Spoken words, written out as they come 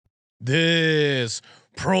This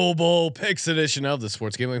Pro Bowl picks edition of the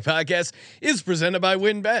Sports Gambling Podcast is presented by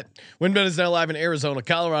WynnBET. WynnBET is now live in Arizona,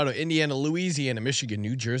 Colorado, Indiana, Louisiana, Michigan,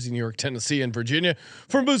 New Jersey, New York, Tennessee, and Virginia.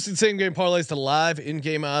 From boosted same game parlays to live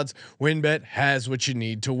in-game odds, WynnBET has what you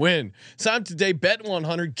need to win. Sign up today, bet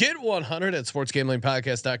 100, get 100 at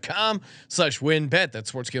sportsgamblingpodcast.com/WynnBET.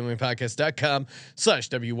 That's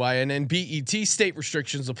sportsgamblingpodcast.com/WYNNBET. State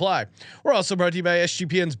restrictions apply. We're also brought to you by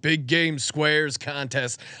SGPN's Big Game Squares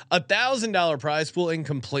contest, $1,000 prize pool and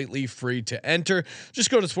completely free to enter. Just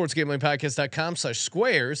go to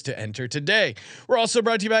sportsgamblingpodcast.com/squares to enter today. We're also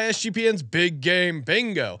brought to you by SGPN's Big Game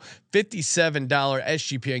Bingo, $57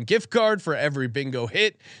 SGPN gift card for every bingo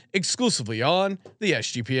hit, exclusively on the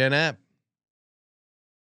SGPN app.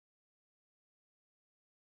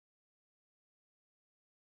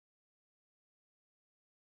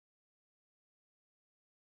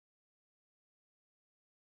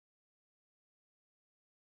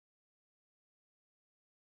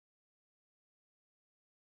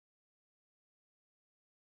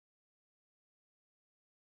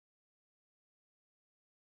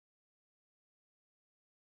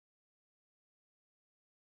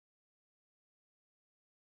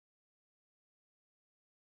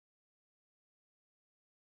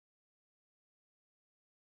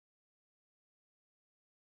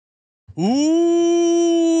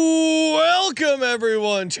 Ooh, welcome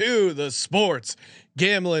everyone to the Sports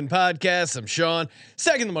Gambling Podcast. I'm Sean,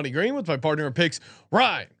 stacking the money green with my partner in picks,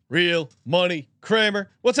 Ryan, Real Money Kramer.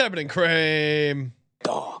 What's happening, Kramer?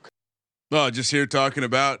 Dog. Oh, just here talking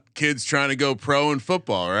about kids trying to go pro in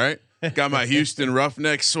football, right? Got my Houston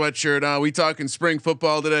Roughnecks sweatshirt on. We talking spring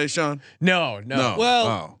football today, Sean? No.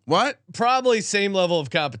 Well, what? Probably same level of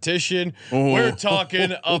competition. We're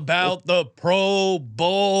talking about the Pro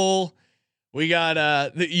Bowl. We got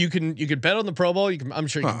you can bet on the Pro Bowl. I'm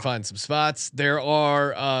sure you can find some spots. There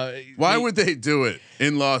are why would they do it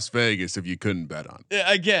in Las Vegas if you couldn't bet on it?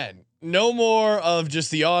 Again, no more of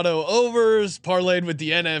just the auto overs parlayed with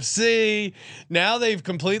the NFC. Now they've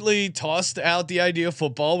completely tossed out the idea of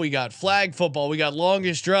football. We got flag football. We got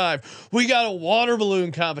longest drive. We got a water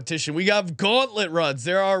balloon competition. We got gauntlet runs.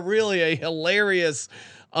 There are really a hilarious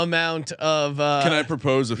amount of can I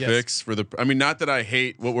propose a fix for the not that I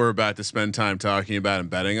hate what we're about to spend time talking about and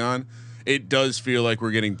betting on. It does feel like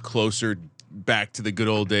we're getting closer back to the good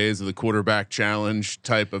old days of the quarterback challenge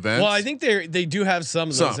type events. Well, I think they do have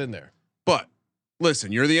some of those in there. But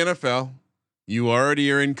listen, you're the NFL. You already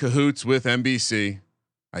are in cahoots with NBC.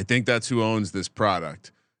 I think that's who owns this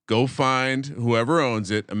product. Go find whoever owns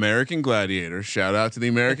it, American Gladiators. Shout out to the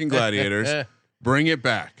American Gladiators. Bring it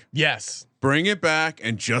back. Yes. Bring it back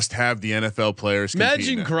and just have the NFL players.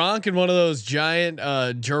 Imagine Gronk in one of those giant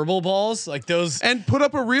gerbil balls like those, and put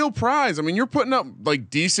up a real prize. I mean, you're putting up like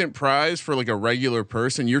decent prize for like a regular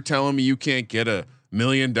person. You're telling me you can't get $1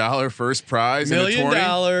 million first prize? $1 million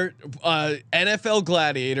NFL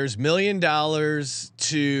Gladiators, $1 million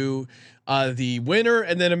to the winner,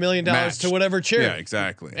 and then $1 million to whatever charity. Yeah,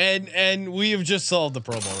 exactly. And we have just solved the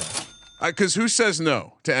Pro Bowl round. Because who says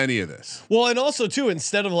no to any of this? Well, and also too,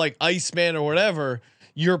 instead of like Iceman or whatever,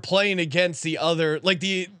 you're playing against the other, like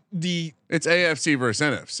the. It's AFC versus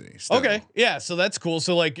NFC. Still. Okay, yeah, so that's cool.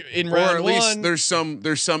 So like in round or at least one, there's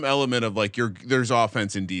some element of like there's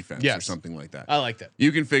offense and defense or something like that. I like that.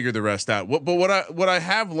 You can figure the rest out. But what I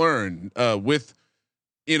have learned with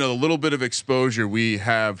the little bit of exposure we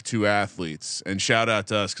have to athletes, and shout out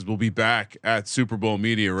to us because we'll be back at Super Bowl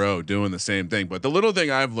Media Row doing the same thing. But the little thing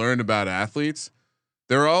I've learned about athletes,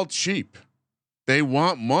 they're all cheap. They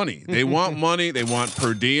want money. They want money. They want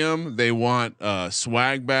per diem. They want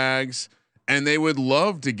swag bags, and they would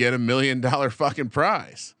love to get $1 million fucking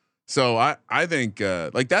prize. So I think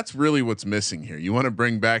like that's really what's missing here. You want to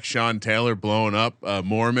bring back Sean Taylor blowing up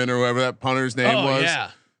Mormon or whatever that punter's name was.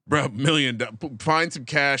 Yeah. Bro, $1 million. Find some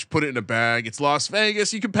cash, put it in a bag. It's Las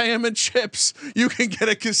Vegas. You can pay him in chips. You can get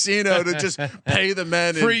a casino to just pay the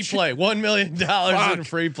men. Free play, $1 million in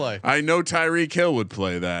free play. I know Tyreek Hill would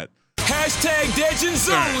play that. #Legends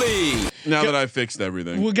only. Now that I've fixed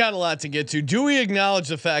everything, we got a lot to get to. Do we acknowledge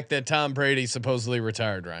the fact that Tom Brady supposedly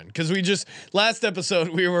retired, Ryan? Because we just last episode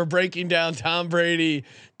we were breaking down Tom Brady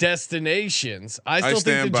destinations. I still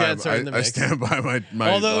think the Jets are in the mix. I stand by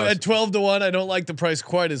my. Although at 12-1, I don't like the price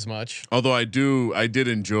quite as much. Although I did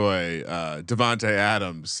enjoy Devontae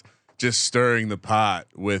Adams just stirring the pot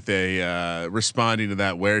with a responding to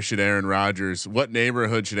that. Where should Aaron Rodgers? What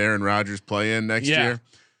neighborhood should Aaron Rodgers play in next year?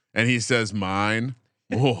 And he says mine.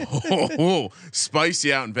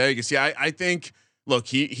 Spicy out in Vegas. Yeah, I think. Look,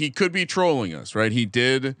 he could be trolling us, right? He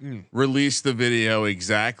did release the video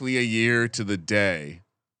exactly a year to the day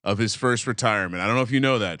of his first retirement. I don't know if you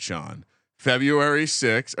know that, Sean. February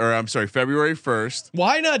 1st.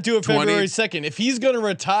 Why not do it February 2nd? If he's going to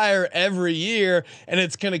retire every year and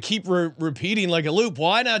it's going to keep repeating like a loop,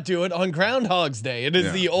 why not do it on Groundhog's Day? It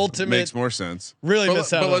is the ultimate. Makes more sense. Really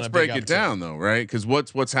miss out on But let's a break big it down though, right? Because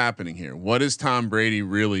what's happening here? What is Tom Brady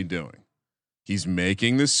really doing? He's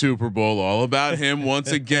making the Super Bowl all about him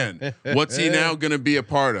once again. What's he now going to be a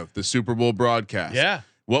part of? The Super Bowl broadcast. Yeah.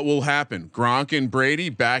 What will happen? Gronk and Brady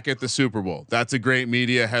back at the Super Bowl. That's a great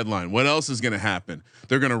media headline. What else is going to happen?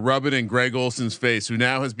 They're going to rub it in Greg Olson's face, who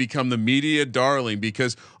now has become the media darling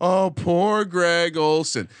because, oh, poor Greg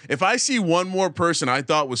Olson. If I see one more person I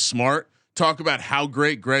thought was smart talk about how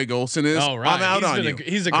great Greg Olson is, I'm out on you.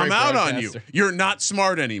 He's a great I'm out on you. broadcaster. You're not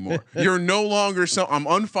smart anymore. You're no longer so. I'm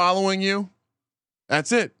unfollowing you.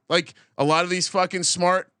 That's it. Like a lot of these fucking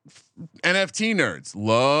smart NFT nerds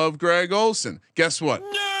love Greg Olson. Guess what?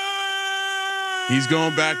 He's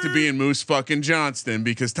going back to being Moose fucking Johnston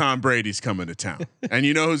because Tom Brady's coming to town. And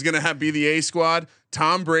you know who's going to be the A squad?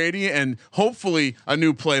 Tom Brady and hopefully a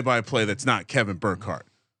new play-by-play that's not Kevin Burkhardt.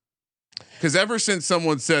 Because ever since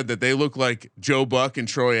someone said that they look like Joe Buck and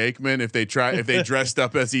Troy Aikman if they dressed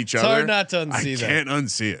up as each other, it's hard not to unsee that. I can't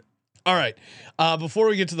unsee it. All right. Before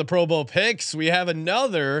we get to the Pro Bowl picks, we have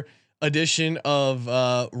another edition of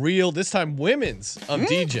this time women's of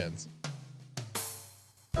D-Gens.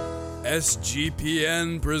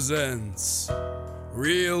 SGPN presents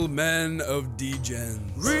Real Men of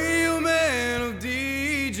D-Gens. Real Men of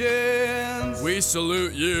D-Gens. We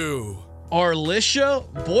salute you.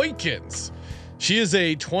 Arlisha Boykins. She is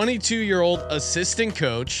a 22-year-old assistant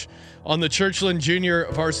coach on the Churchland Junior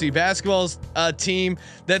varsity basketball team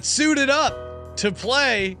that suited up to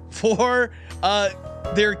play for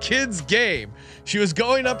their kids' game. She was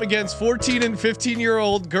going up against 14 and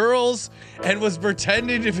 15-year-old girls and was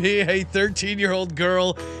pretending to be a 13-year-old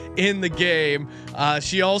girl in the game.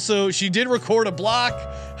 She did record a block,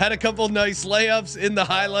 had a couple nice layups in the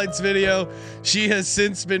highlights video. She has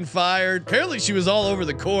since been fired. Apparently she was all over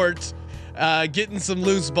the court, getting some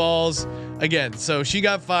loose balls again. So she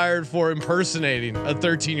got fired for impersonating a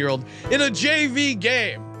 13-year-old in a JV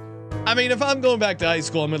game. I mean, if I'm going back to high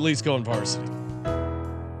school, I'm at least going varsity.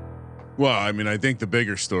 Well, I mean, I think the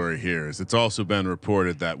bigger story here is it's also been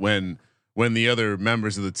reported that when the other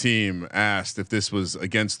members of the team asked if this was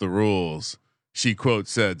against the rules, she quote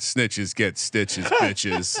said, "Snitches get stitches,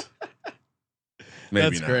 bitches." Maybe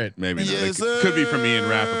That's not. great. Maybe not. It could be from Ian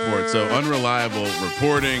Rappaport. So unreliable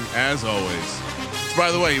reporting as always. Which,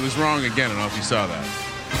 by the way, he was wrong again. I don't know if you saw that.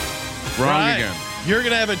 Wrong again. You're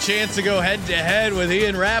going to have a chance to go head to head with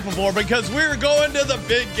Ian Rappaport because we're going to the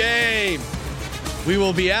big game. We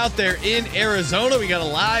will be out there in Arizona. We got a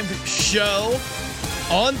live show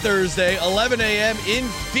on Thursday, 11 a.m. in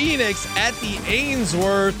Phoenix at the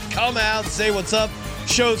Ainsworth. Come out, say what's up.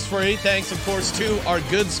 Show's free. Thanks, of course, to our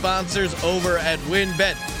good sponsors over at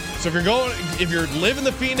WynnBET. So if you're live in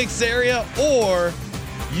the Phoenix area or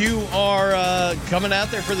you are coming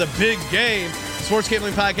out there for the big game,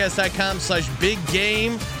 sportsgamblingpodcast.com/big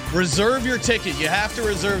game. Reserve your ticket. You have to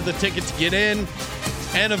reserve the ticket to get in.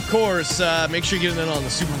 And of course, make sure you're getting in on the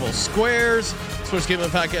Super Bowl squares,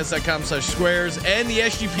 sportsgamblingpodcast.com/squares, and the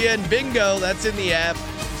SGPN bingo. That's in the app.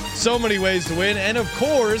 So many ways to win. And of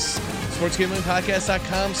course,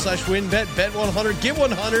 sportsgamblingpodcast.com/WynnBET. Bet 100, get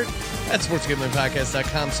 100. That's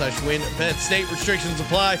sportsgamblingpodcast.com/WynnBET. State restrictions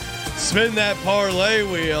apply. Spin that parlay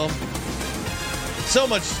wheel. So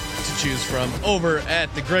much to choose from over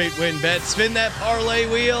at the great WynnBET. Spin that parlay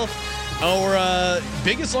wheel. Our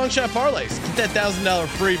biggest long shot parlays. Get that $1,000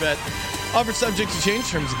 free bet. Offer subject to change.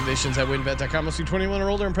 Terms and conditions at wynnbet.com. Must be 21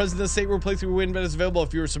 or older and present in the state where playthrough WynnBET is available.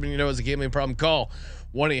 If you or someone you know has a gambling problem, call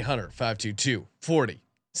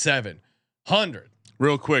 1-800-522-4700.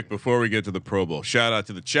 Real quick before we get to the Pro Bowl, shout out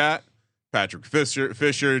to the chat. Patrick Fisher,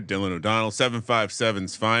 Dylan O'Donnell,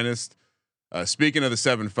 757's finest. Speaking of the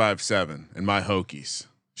 757 and my Hokies,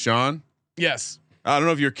 Sean. Yes. I don't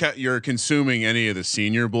know if you're consuming any of the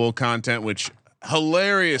Senior Bowl content, which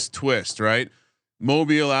hilarious twist, right?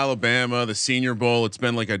 Mobile, Alabama, the Senior Bowl. It's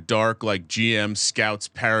been like a dark, like GM scouts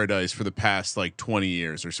paradise for the past like 20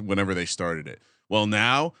 years or whenever they started it. Well,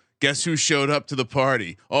 now guess who showed up to the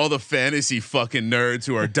party? All the fantasy fucking nerds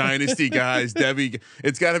who are dynasty guys. Debbie,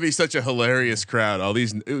 it's got to be such a hilarious crowd. All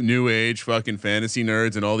these new age fucking fantasy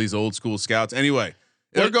nerds and all these old school scouts. Anyway,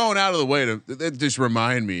 they're going out of the way to just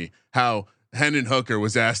remind me how Hendon Hooker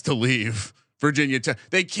was asked to leave Virginia Tech.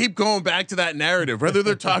 They keep going back to that narrative, whether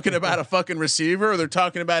they're talking about a fucking receiver or they're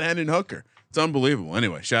talking about Hendon Hooker. It's unbelievable.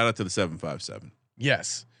 Anyway, shout out to the 757.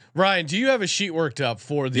 Yes. Ryan, do you have a sheet worked up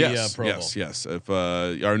for the Pro Bowl? Yes. If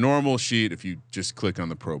our normal sheet, if you just click on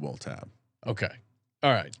the Pro Bowl tab. Okay.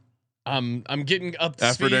 All right. I'm getting up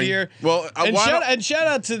to speed here. Well, and shout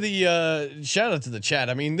out to the chat.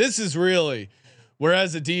 I mean, this is really,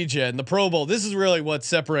 whereas a DJ and the Pro Bowl, this is really what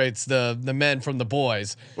separates the men from the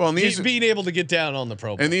boys. Well, and being able to get down on the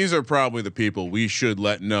Pro Bowl. And these are probably the people we should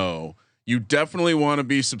let know. You definitely want to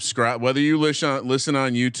be subscribed, whether you listen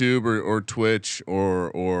on YouTube or Twitch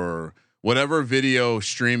or whatever video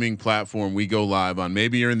streaming platform we go live on.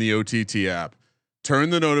 Maybe you're in the OTT app.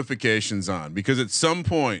 Turn the notifications on, because at some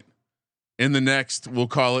point in the next, we'll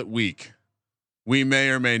call it week, we may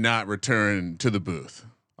or may not return to the booth.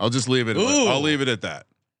 I'll just leave it. I'll leave it at that.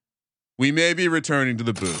 We may be returning to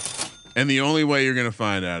the booth, and the only way you're going to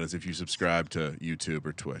find out is if you subscribe to YouTube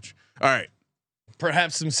or Twitch. All right.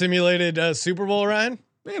 Perhaps some simulated Super Bowl, Ryan.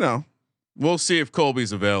 You know, we'll see if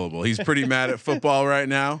Colby's available. He's pretty mad at football right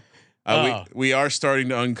now. We are starting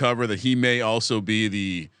to uncover that he may also be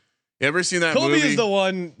the. You ever seen that Colby movie? is the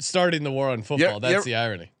one starting the war on football. That's the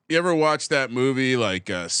irony. You ever watch that movie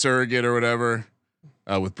like Surrogate or whatever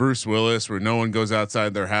with Bruce Willis, where no one goes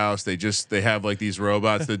outside their house? They have like these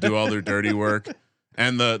robots that do all their dirty work,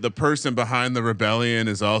 and the person behind the rebellion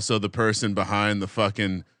is also the person behind the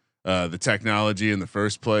fucking the technology in the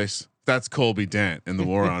first place. That's Colby Dent in the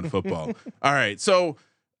war on football. All right, so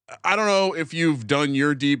I don't know if you've done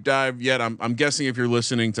your deep dive yet. I'm guessing if you're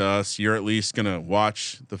listening to us, you're at least gonna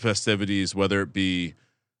watch the festivities, whether it be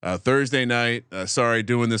Thursday night. Sorry,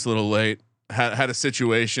 doing this a little late. Had a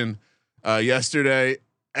situation yesterday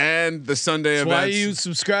and the Sunday That's events. why you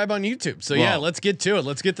subscribe on YouTube. So yeah, let's get to it.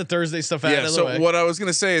 Let's get the Thursday stuff out of the way. So what I was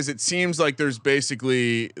gonna say is, it seems like there's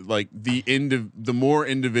basically like the more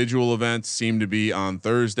individual events seem to be on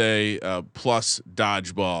Thursday, plus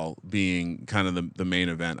dodgeball being kind of the main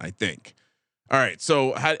event, I think. All right,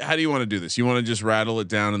 so how do you want to do this? You want to just rattle it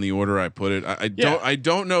down in the order I put it? I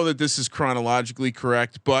don't know that this is chronologically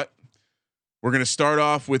correct, but we're going to start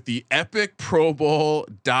off with the epic Pro Bowl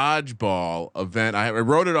dodgeball event. I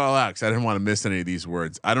wrote it all out because I didn't want to miss any of these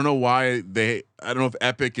words. I don't know why I don't know if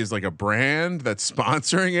Epic is like a brand that's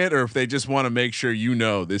sponsoring it, or if they just want to make sure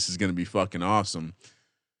this is going to be fucking awesome.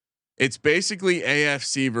 It's basically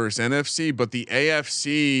AFC versus NFC, but the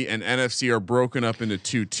AFC and NFC are broken up into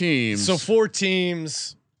two teams. So 4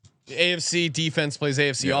 teams. AFC defense plays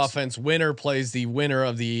AFC offense. Winner plays the winner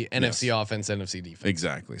of the NFC offense, NFC defense.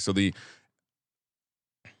 Exactly. So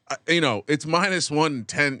it's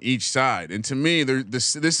 -110 each side, and to me,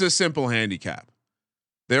 this is a simple handicap.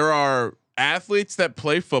 There are athletes that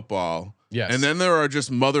play football, and then there are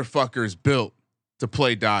just motherfuckers built to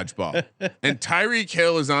play dodgeball. And Tyreek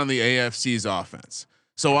Hill is on the AFC's offense,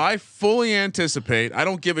 so I fully anticipate. I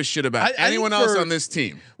don't give a shit about anyone else on this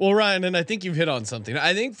team. Well, Ryan, and I think you've hit on something.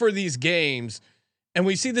 I think for these games, and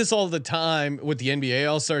we see this all the time with the NBA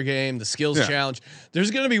All-Star Game, the skills challenge,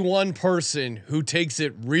 there's going to be one person who takes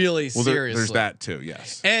it really seriously. There's that too,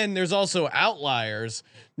 yes. And there's also outliers,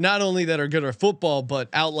 not only that are good at football, but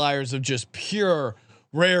outliers of just pure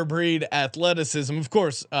rare breed athleticism. Of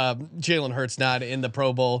course, Jalen Hurts not in the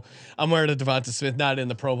Pro Bowl. I'm wearing a Devonta Smith not in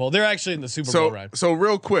the Pro Bowl. They're actually in the Super Bowl, right? So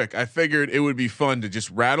real quick, I figured it would be fun to just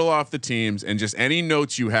rattle off the teams and just any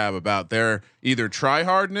notes you have about their either try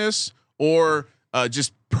hardness or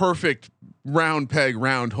just perfect round peg,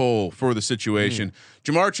 round hole for the situation.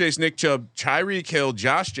 Jamar Chase, Nick Chubb, Tyreek Hill,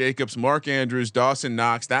 Josh Jacobs, Mark Andrews, Dawson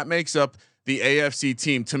Knox. That makes up the AFC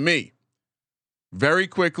team to me. Very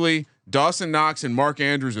quickly, Dawson Knox and Mark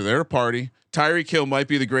Andrews are there to party. Tyreek Hill might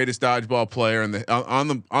be the greatest dodgeball player on the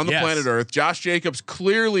planet Earth. Josh Jacobs,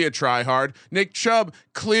 clearly a tryhard. Nick Chubb,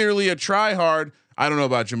 clearly a tryhard. I don't know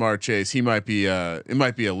about Jamar Chase. He might be it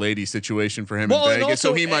might be a lady situation for him in Vegas,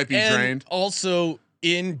 so he might be drained. Also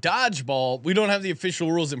in dodgeball, we don't have the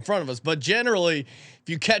official rules in front of us, but generally if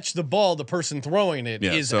you catch the ball, the person throwing it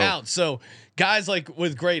is out. So guys like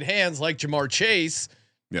with great hands like Jamar Chase,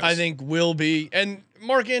 I think will be, and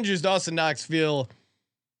Mark Andrews, Dawson Knox feel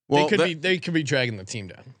they could be dragging the team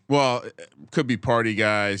down. Well, could be party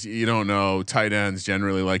guys. You don't know. Tight ends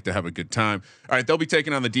generally like to have a good time. All right, they'll be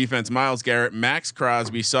taking on the defense: Myles Garrett, Max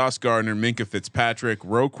Crosby, Sauce Gardner, Minkah Fitzpatrick,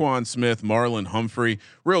 Roquan Smith, Marlon Humphrey.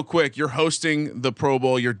 Real quick, you're hosting the Pro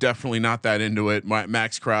Bowl. You're definitely not that into it.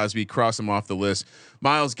 Max Crosby, cross him off the list.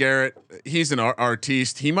 Myles Garrett, he's an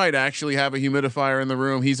artiste. He might actually have a humidifier in the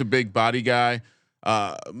room. He's a big body guy.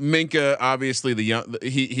 Minkah, obviously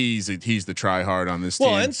he's the try hard on this team.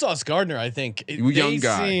 Well, and Sauce Gardner, I think young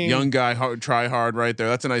guy, try hard right there.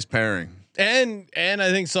 That's a nice pairing. And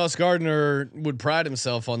I think Sauce Gardner would pride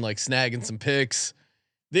himself on like snagging some picks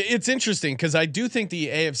It's interesting because I do think the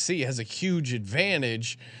AFC has a huge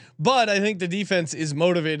advantage, but I think the defense is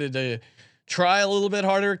motivated to try a little bit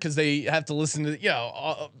harder because they have to listen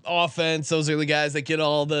to offense. Those are the guys that get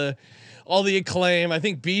all the acclaim. I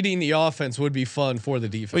think beating the offense would be fun for the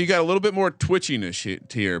defense. Well, you got a little bit more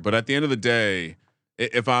twitchiness here, but at the end of the day,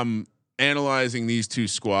 if I'm analyzing these two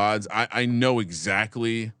squads, I know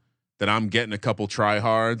exactly that I'm getting a couple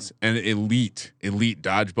tryhards and elite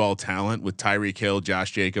dodgeball talent with Tyreek Hill,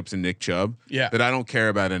 Josh Jacobs, and Nick Chubb. Yeah, that I don't care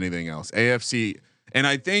about anything else. AFC, and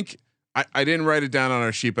I think I didn't write it down on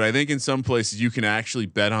our sheet, but I think in some places you can actually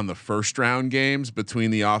bet on the first round games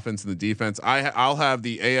between the offense and the defense. I'll have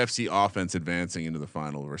the AFC offense advancing into the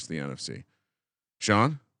final versus the NFC.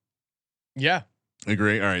 Sean? Yeah.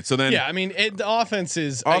 Agree. All right. So then, I mean, the offense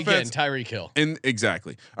is again Tyreek Hill. And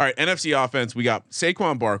exactly. All right. NFC offense. We got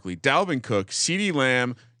Saquon Barkley, Dalvin Cook, CeeDee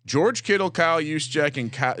Lamb, George Kittle, Kyle Juszczyk,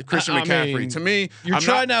 and Christian McCaffrey. Mean, to me, you're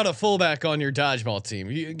trying out a fullback on your dodgeball team.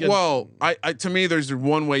 I to me, there's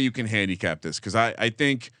one way you can handicap this because I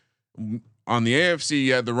think on the AFC,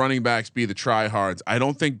 you have the running backs be the tryhards. I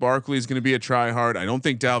don't think Barkley is going to be a tryhard. I don't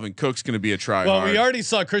think Dalvin Cook's going to be a tryhard. Well, we already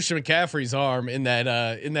saw Christian McCaffrey's arm in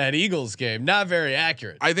that Eagles game. Not very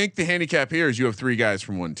accurate. I think the handicap here is you have three guys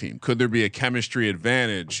from one team. Could there be a chemistry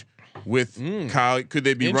advantage with Kyle? Could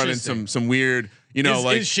they be running some weird?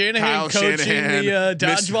 Is Shanahan Kyle coaching Shanahan, the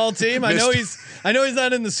dodgeball team? I know he's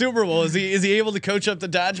not in the Super Bowl. Is he able to coach up the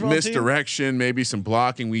dodgeball team? Misdirection, maybe some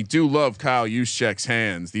blocking. We do love Kyle Juszczyk's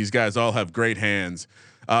hands. These guys all have great hands.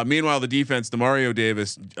 Meanwhile, the defense: Demario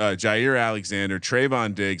Davis, Jair Alexander,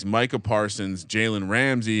 Trayvon Diggs, Micah Parsons, Jalen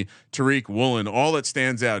Ramsey, Tariq Woolen. All that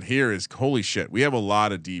stands out here is holy shit. We have a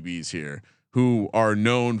lot of DBs here who are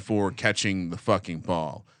known for catching the fucking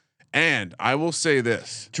ball. And I will say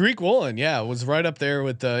this: Tariq Woolen, was right up there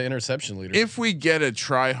with the interception leader. If we get a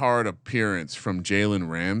try-hard appearance from Jalen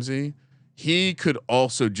Ramsey, he could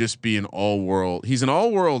also just be an all-world. He's an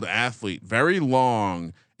all-world athlete, very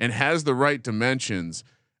long, and has the right dimensions.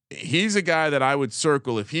 He's a guy that I would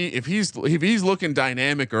circle if he's looking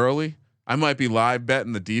dynamic early. I might be live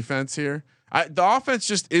betting the defense here. The offense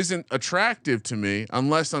just isn't attractive to me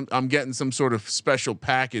unless I'm getting some sort of special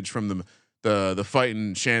package from them. The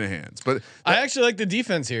fighting Shanahan's, but I actually like the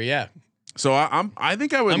defense here. Yeah. So I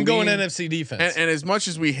think I would. I'm going NFC defense. And as much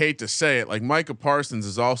as we hate to say it, like Micah Parsons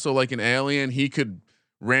is also like an alien. He could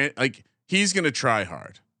he's going to try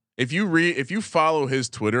hard. If you follow his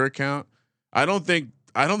Twitter account, I don't think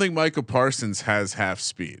Micah Parsons has half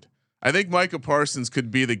speed. I think Micah Parsons could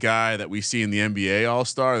be the guy that we see in the NBA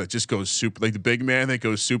All-Star that just goes super, like the big man that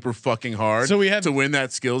goes super fucking hard so we have to win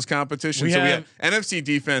that skills competition. We have NFC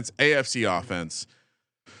defense, AFC offense.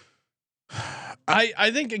 I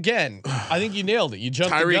think you nailed it. You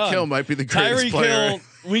jumped. Tyreek Hill might be the greatest Tyreek player. Hill,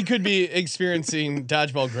 we could be experiencing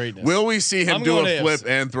dodgeball greatness. Will we see him do a flip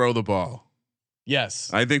and throw the ball? Yes,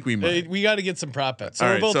 I think we might. We got to get some prop bets. So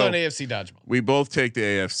we're both on AFC dodgeball. We both take the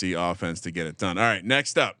AFC offense to get it done. All right,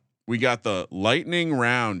 next up. We got the lightning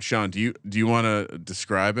round. Sean, do you want to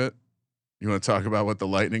describe it? You want to talk about what the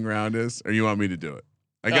lightning round is, or you want me to do it?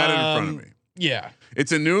 I got it in front of me. Yeah,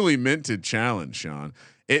 it's a newly minted challenge, Sean.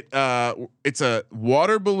 It's a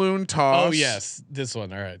water balloon toss. Oh yes, this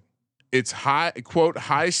one. All right. It's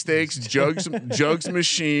high stakes jugs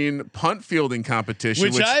machine punt fielding competition,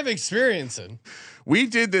 which I've experienced in. We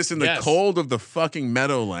did this in the cold of the fucking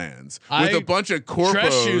Meadowlands with a bunch of corpos,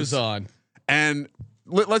 dress shoes on, and.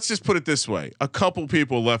 Let's just put it this way: a couple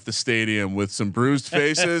people left the stadium with some bruised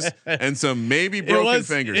faces and some maybe broken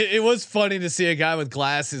fingers. It was funny to see a guy with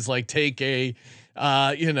glasses take a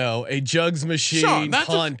jugs machine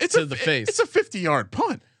punt to the face. It's a 50-yard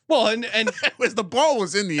punt. Well, and the ball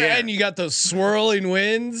was in the air, and you got those swirling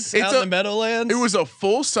winds out in the Meadowlands. It was a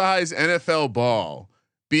full-size NFL ball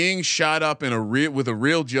being shot up with a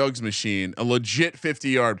real jugs machine, a legit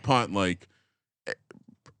 50-yard punt,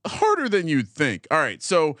 harder than you'd think. All right.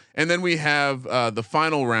 So, and then we have the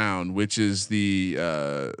final round, which is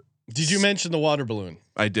the. Did you mention the water balloon?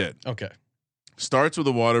 I did. Okay. Starts with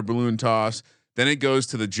a water balloon toss. Then it goes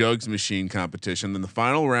to the jugs machine competition. Then the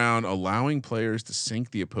final round, allowing players to sink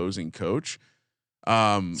the opposing coach.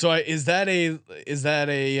 So is that a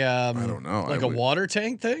I don't know, a water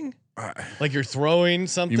tank thing? Like you're throwing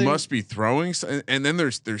something. You must be throwing, and then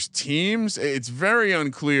there's teams. It's very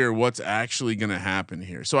unclear what's actually going to happen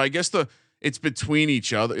here. So I guess it's between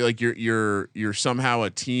each other. Like you're somehow a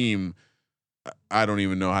team. I don't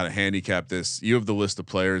even know how to handicap this. You have the list of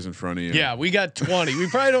players in front of you. Yeah, we got 20. We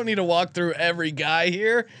probably don't need to walk through every guy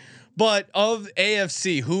here, but of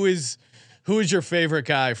AFC, who is your favorite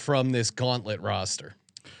guy from this gauntlet roster?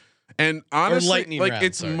 And honestly, lightning like round,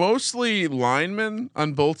 it's sorry. mostly linemen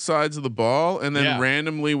on both sides of the ball, and then Yeah.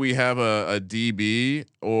 randomly we have a DB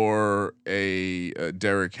or a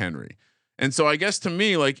Derrick Henry. And so I guess to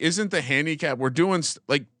me, like, isn't the handicap we're doing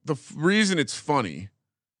like the reason it's funny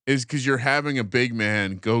is because you're having a big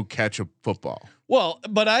man go catch a football. Well,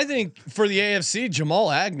 but I think for the AFC,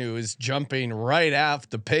 Jamal Agnew is jumping right off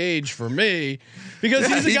the page for me because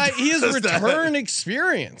Yeah, he's a guy. He has does that. return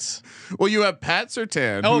experience. Well, you have Pat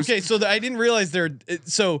Surtain. Oh, who's- okay, so I didn't realize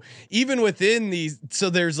so even within these, so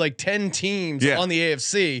there's like 10 teams Yeah. on the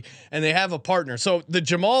AFC, and they have a partner. So the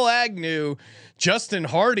Jamal Agnew, Justin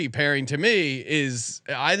Hardy pairing to me is,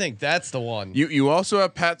 I think that's the one. You also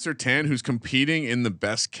have Pat Surtain, who's competing in the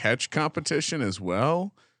best catch competition as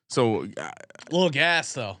well. So, A little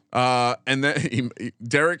gas though. and then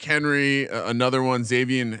Derrick Henry, another one,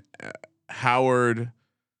 Xavier Howard.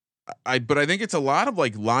 But I think it's a lot of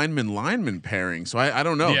like lineman pairing. So I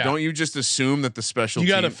don't know. Yeah. Don't you just assume that the special You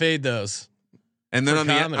got to team- fade those. and then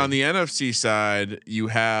for on comedy. the NFC side, you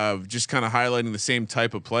have just kind of highlighting the same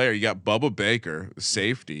type of player. You got Bubba Baker,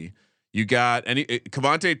 safety. You got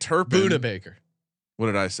Kevontae Turpin. Buda Baker, What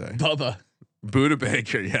did I say? Bubba, Buda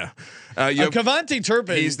Baker. Yeah. You have Kevontae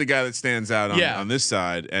Turpin. He's the guy that stands out on this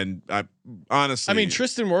side. And I honestly, I mean,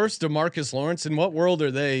 Tristan Wirfs, DeMarcus Lawrence. In what world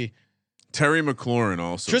are they? Terry McLaurin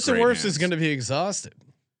also. Tristan great Wirfs hands. is going to be exhausted.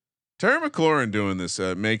 Terry McLaurin doing this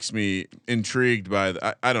makes me intrigued by.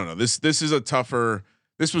 I don't know. This is a tougher.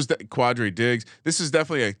 This was Quadri Diggs. This is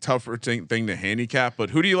definitely a tougher thing to handicap.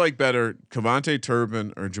 But who do you like better, Kevontae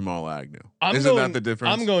Turpin or Jamal Agnew? Isn't that the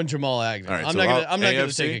difference? I'm going Jamal Agnew. All right, I'm so not going to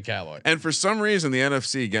AFC? take a Cowboy. And for some reason, the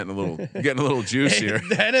NFC getting a little juicier.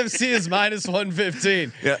 The NFC is minus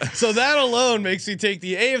 115. Yeah. So that alone makes me take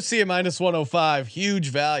the AFC at minus 105. Huge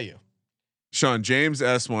value. Sean, James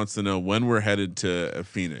S wants to know when we're headed to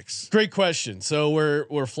Phoenix. Great question. So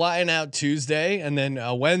we're flying out Tuesday, and then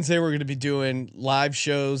Wednesday we're going to be doing live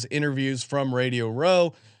shows, interviews from Radio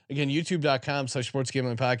Row. Again, youtube.com/sports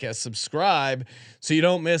gambling podcast. Subscribe so you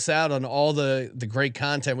don't miss out on all the great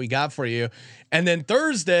content we got for you. And then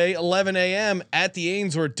Thursday, 11 a.m. at the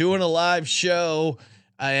Ainsworth, doing a live show.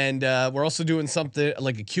 And we're also doing something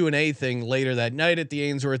like a Q&A thing later that night at the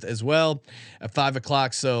Ainsworth as well at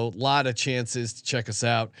 5:00. So a lot of chances to check us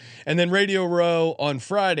out. And then Radio Row on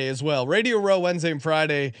Friday as well. Radio Row Wednesday and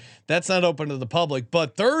Friday. That's not open to the public,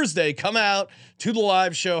 but Thursday, come out to the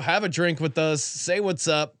live show, have a drink with us, say what's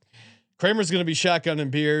up. Kramer's going to be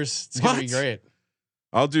shotgunning beers. It's going to be What? great.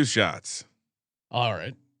 I'll do shots. All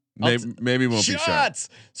right. Maybe won't be shots. Shots.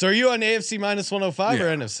 So are you on AFC minus 105 or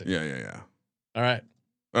Yeah. NFC? Yeah. All right.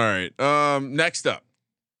 All right. Next up,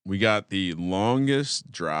 we got the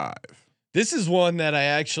longest drive. This is one that I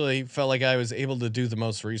actually felt like I was able to do the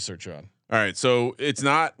most research on. All right. So it's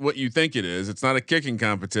not what you think it is. It's not a kicking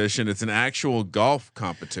competition. It's an actual golf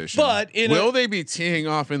competition. But will they be teeing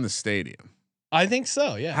off in the stadium? I think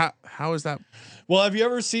so. Yeah. How is that? Well, have you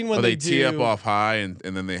ever seen when They do, tee up off high and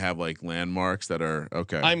then they have like landmarks that are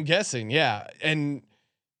okay. I'm guessing. Yeah. And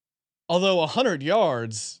although 100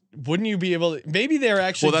 yards, wouldn't you be able to, maybe they're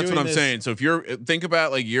actually, well, that's doing what I'm this- saying. So if think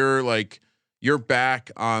about you're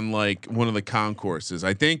back on like one of the concourses.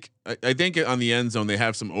 I think on the end zone, they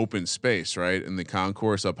have some open space, right? In the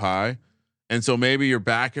concourse up high. And so maybe you're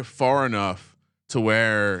back far enough to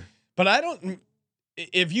where, But I don't,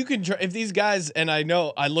 if you can, if these guys, and I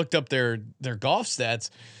know I looked up their golf stats,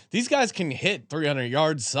 these guys can hit 300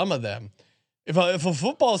 yards, some of them. If a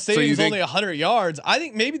football stadium is only 100 yards, I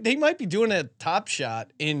think maybe they might be doing a Top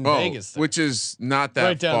Shot in Vegas, which is not that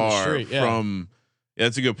Right down the far street, yeah. from. Yeah,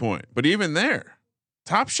 that's a good point. But even there,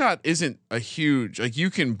 Top Shot isn't a huge, like you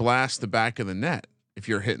can blast the back of the net if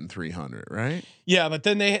you're hitting 300, right? Yeah, but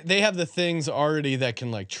then they have the things already that can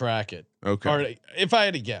like track it. Okay. Already, if I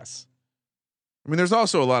had to guess. I mean, there's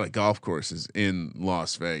also a lot of golf courses in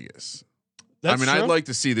Las Vegas. That's I mean, true. I'd like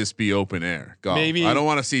to see this be open air golf. Maybe- I don't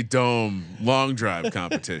want to see dome long drive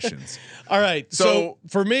competitions. All right. So So-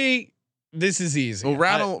 for me, this is easy. Well,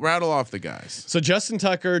 rattle off the guys. So Justin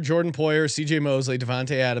Tucker, Jordan Poyer, CJ Mosley,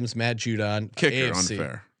 Devontae Adams, Matt Judon, Kicker AFC.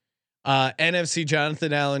 unfair. NFC,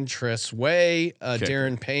 Jonathan Allen, Tress Way, Kicker.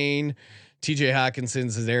 Darren Payne, TJ Hawkinson,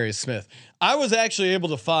 Zadarius Smith. I was actually able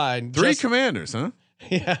to find Three Commanders, huh?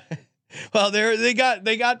 Yeah. Well, they got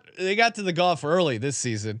to the golf early this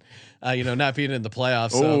season. Not being in the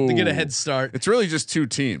playoffs, so they get a head start. It's really just two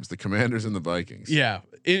teams, the Commanders and the Vikings. Yeah.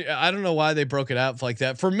 I don't know why they broke it out like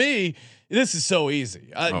that. For me, this is so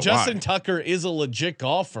easy. Justin why? Tucker is a legit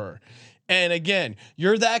golfer. And again,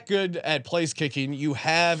 you're that good at place kicking. You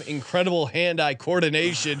have incredible hand-eye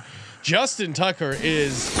coordination. Justin Tucker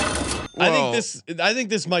is Well, I think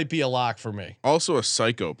this might be a lock for me. Also a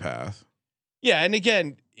psychopath. Yeah, and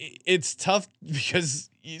again, it's tough because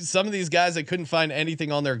some of these guys I couldn't find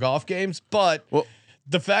anything on their golf games, but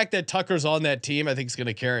the fact that Tucker's on that team, I think is going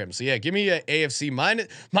to carry him. So yeah, give me a AFC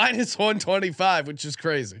minus 125, which is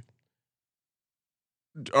crazy.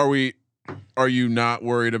 Are you not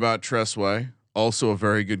worried about Tress Way? Also a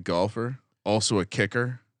very good golfer, also a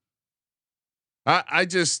kicker. I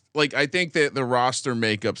just like, I think that the roster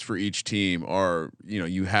makeups for each team are,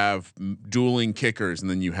 you have dueling kickers and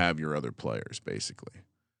then you have your other players basically.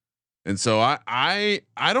 And so I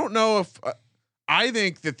don't know if I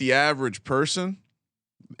think that the average person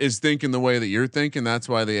is thinking the way that you're thinking. That's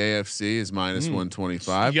why the AFC is minus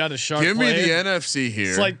 125. You got a sharp Give player. me the NFC here.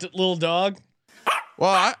 It's like the little dog.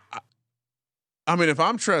 Well, I mean, if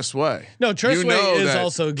I'm Tress Way, No, Tress Way is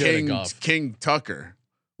also good at golf. King Tucker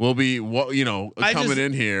will be coming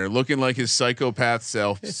in here looking like his psychopath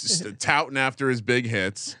self, touting after his big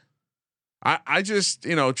hits. I just,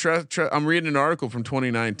 I'm reading an article from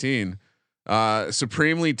 2019.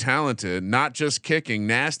 Supremely talented, not just kicking,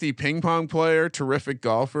 nasty ping pong player, terrific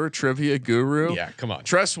golfer, trivia guru. Yeah, come on.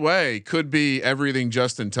 Tress Way could be everything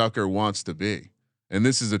Justin Tucker wants to be. And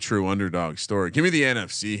this is a true underdog story. Give me the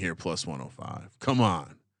NFC here, plus 105. Come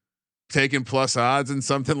on. Taking plus odds in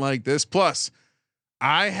something like this. Plus,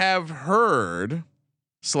 I have heard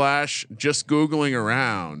 / just Googling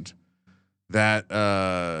around that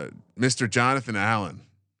Mr. Jonathan Allen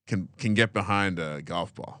can get behind a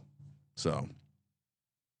golf ball. So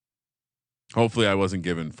hopefully I wasn't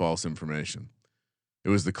given false information. It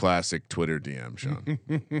was the classic Twitter DM, Sean.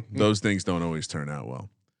 Those things don't always turn out well.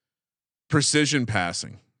 Precision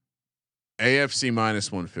passing. AFC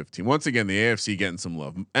minus 115. Once again, the AFC getting some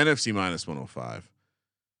love. NFC minus 105.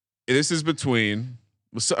 This is between.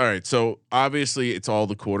 All right. So obviously it's all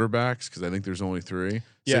the quarterbacks because I think there's only 3.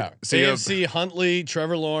 Yeah. So AFC Huntley,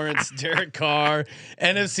 Trevor Lawrence, Derek Carr.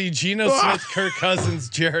 NFC Geno Smith, Kirk Cousins,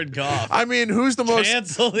 Jared Goff. I mean, who's the most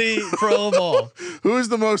cancel the Pro Bowl? Who's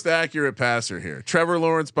the most accurate passer here? Trevor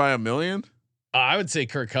Lawrence by 1,000,000? I would say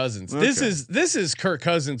Kirk Cousins. Okay. This is Kirk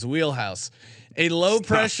Cousins' wheelhouse. A low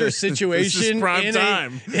pressure situation prime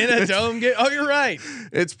time. in a dome game. Oh, you're right.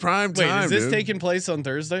 It's prime time. Wait, is this dude. taking place on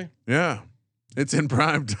Thursday? Yeah, it's in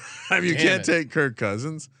prime time. You can't take Kirk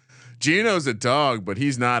Cousins. Geno's a dog, but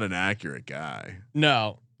he's not an accurate guy.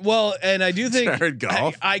 No. Well, and I do think Jared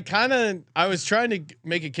Goff. I was trying to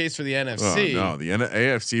make a case for the NFC. Oh, no, the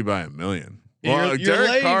AFC by 1,000,000. You're Well, Derek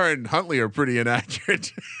late. Carr and Huntley are pretty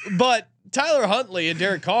inaccurate. But Tyler Huntley and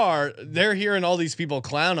Derek Carr, they're hearing all these people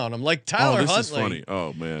clown on him. Like Tyler this Huntley. is funny.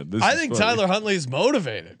 Oh man, I think Tyler Huntley is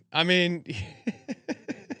motivated. I mean,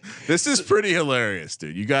 this is pretty hilarious,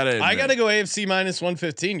 dude. You got to. I got to go AFC minus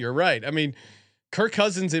 115. You're right. I mean, Kirk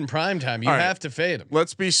Cousins in prime time. You have to fade him.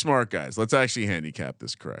 Let's be smart, guys. Let's actually handicap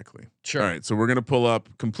this correctly. Sure. All right, so we're gonna pull up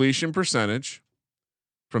completion percentage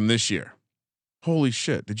from this year. Holy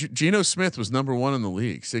shit! Geno Smith was number 1 in the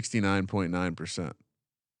league, 69.9%.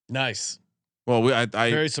 Nice. Well, I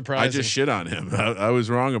Very surprising. I just shit on him. I was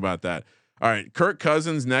wrong about that. All right, Kirk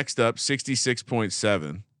Cousins next up,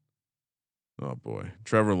 66.7. Oh boy,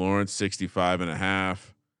 Trevor Lawrence, 65.5.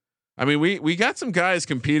 I mean, we got some guys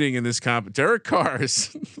competing in this comp. Derek Carr is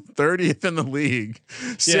 30th in the league,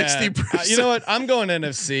 60%. You know what? I'm going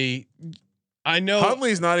NFC. I know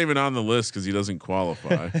Huntley's not even on the list because he doesn't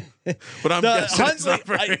qualify. But I'm guessing it's not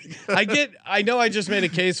very good. I know I just made a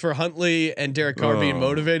case for Huntley and Derek Carr being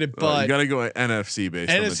motivated, but you got to go NFC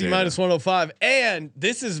based on the NFC data. minus 105. And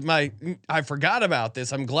this is I forgot about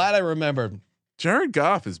this. I'm glad I remembered. Jared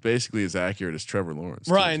Goff is basically as accurate as Trevor Lawrence.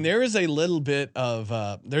 Ryan, there is a little bit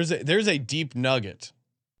of there's a deep nugget.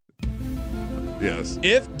 Yes.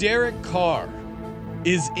 If Derek Carr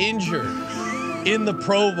is injured in the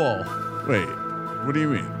Pro Bowl. Wait, what do you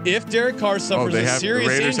mean? If Derek Carr suffers a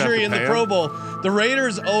serious injury in the Pro Bowl, the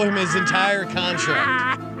Raiders owe him his entire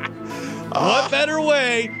contract. What better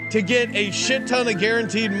way to get a shit ton of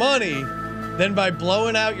guaranteed money than by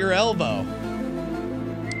blowing out your elbow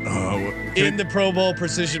in the Pro Bowl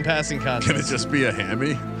precision passing contest? Can it just be a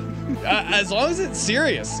hammy? As long as it's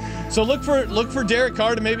serious. So look for Derek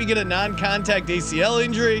Carr to maybe get a non-contact ACL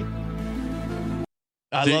injury.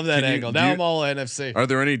 I love that angle. Now I'm all NFC. Are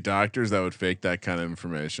there any doctors that would fake that kind of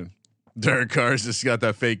information? Derek Carr's just got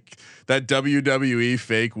that WWE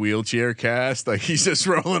fake wheelchair cast. Like he's just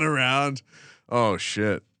rolling around. Oh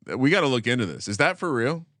shit. We got to look into this. Is that for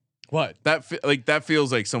real? What? That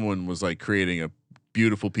feels like someone was like creating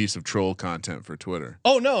beautiful piece of troll content for Twitter.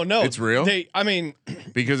 Oh no, It's real? I mean,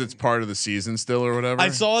 Because it's part of the season still or whatever. I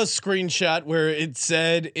saw a screenshot where it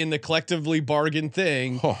said in the collectively bargained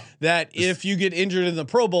thing that if you get injured in the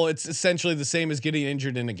Pro Bowl, it's essentially the same as getting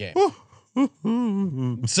injured in a game.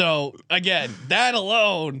 So again, that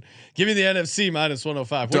alone, give me the NFC minus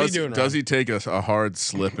 105. What are you doing? Does he take a hard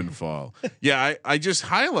slip and fall? Yeah, I just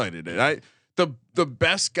highlighted it. The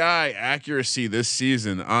best guy accuracy this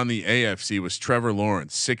season on the AFC was Trevor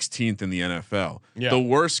Lawrence, 16th in the NFL. Yeah. The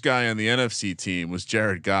worst guy on the NFC team was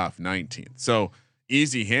Jared Goff, 19th. So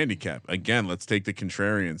easy handicap. Again, let's take the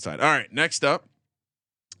contrarian side. All right, next up,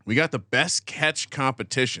 we got the best catch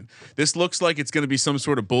competition. This looks like it's going to be some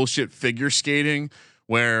sort of bullshit figure skating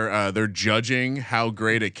where they're judging how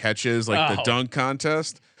great a catch is, like the dunk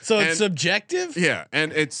contest. So it's subjective? Yeah,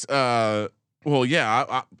 and it's well,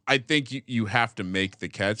 yeah, I think you have to make the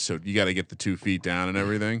catch, so you got to get the 2 feet down and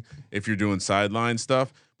everything if you're doing sideline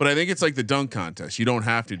stuff. But I think it's like the dunk contest. You don't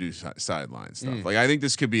have to do sideline stuff. Like I think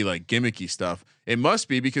this could be like gimmicky stuff. It must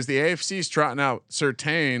be because the AFC is trotting out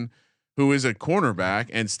Surtain, who is a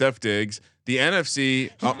cornerback, and Steph Diggs. The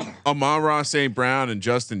NFC, Amon-Ra St. Brown and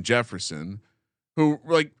Justin Jefferson, who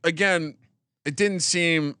like again, it didn't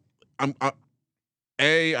seem.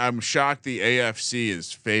 I'm shocked the AFC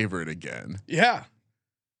is favored again. Yeah.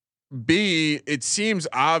 B, it seems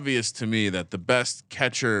obvious to me that the best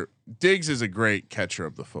catcher, Diggs is a great catcher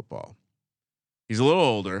of the football. He's a little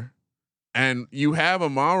older, and you have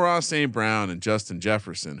Amon-Ra St. Brown and Justin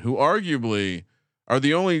Jefferson, who arguably are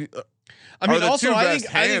the only. I mean, also two best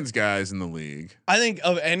hands guys in the league. I think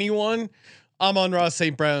of anyone, Amon-Ra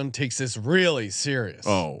St. Brown takes this really serious.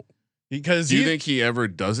 Oh. Because do you think he ever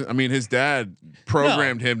does it? I mean, his dad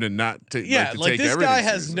programmed him to not to. Yeah, like this guy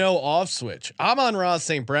has seriously. No off switch. Amon-Ra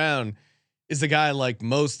St. Brown is the guy like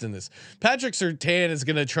most in this. Patrick Surtain is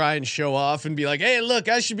gonna try and show off and be like, "Hey, look,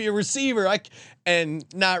 I should be a receiver." And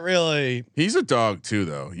not really. He's a dog too,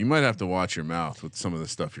 though. You might have to watch your mouth with some of the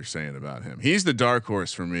stuff you're saying about him. He's the dark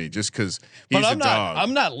horse for me, just because he's a dog.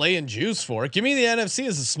 I'm not laying juice for it. Give me the NFC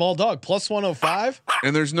as a small dog plus 105.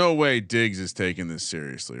 And there's no way Diggs is taking this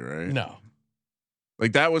seriously, right? No.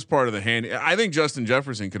 Like that was part of the hand. I think Justin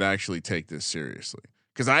Jefferson could actually take this seriously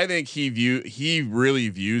because I think he really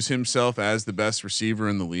views himself as the best receiver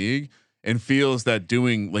in the league and feels that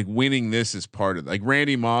winning this is part of it. Like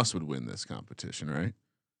Randy Moss would win this competition, right?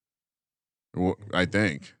 I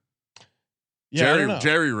think. Yeah,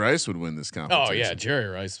 Jerry Rice would win this competition. Oh yeah, Jerry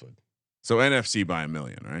Rice would. So NFC by 1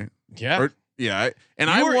 million, right? Yeah. I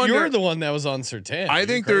wonder, you're the one that was on Surtain. I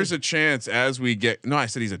think there's a chance as we get. No, I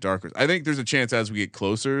said he's a dark horse. I think there's a chance as we get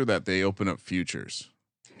closer that they open up futures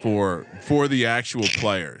for the actual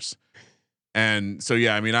players. And so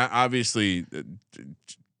yeah, I mean, I obviously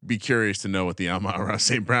be curious to know what the Amon-Ra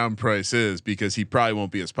St. Brown price is because he probably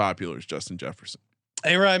won't be as popular as Justin Jefferson.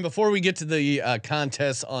 Hey Ryan, before we get to the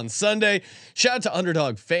contest on Sunday, shout out to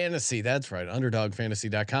Underdog Fantasy. That's right,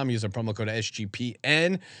 UnderdogFantasy.com. Use our promo code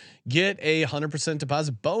SGPN. Get a 100%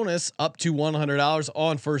 deposit bonus up to $100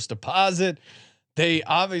 on first deposit. They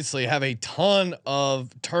obviously have a ton of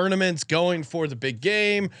tournaments going for the big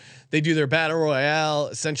game. They do their battle royale.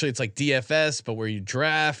 Essentially, it's like DFS, but where you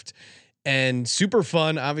draft, and super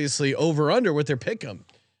fun. Obviously, over under with their pick'em.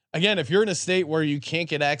 Again, if you're in a state where you can't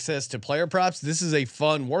get access to player props, this is a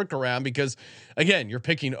fun workaround because, again, you're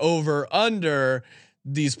picking over under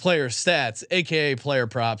these player stats, aka player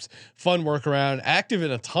props. Fun workaround, active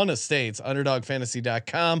in a ton of states.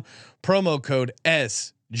 UnderdogFantasy.com, promo code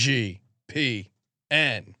SGPN.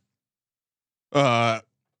 God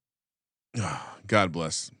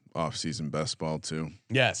bless off-season best ball too.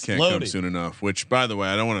 Yes, can't come soon enough. Which, by the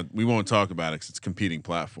way, we won't talk about it because it's a competing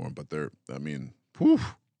platform. But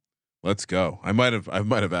let's go. I might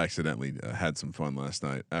have accidentally had some fun last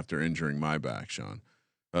night after injuring my back, Sean.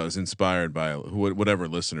 I was inspired by whatever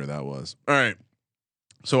listener that was. All right.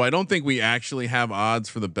 So I don't think we actually have odds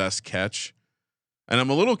for the best catch. And I'm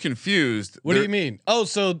a little confused. What do you mean? Oh,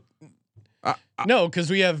 so no, because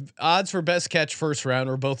we have odds for best catch first round.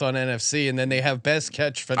 We're both on NFC, and then they have best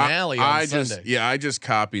catch finale on Sunday. I just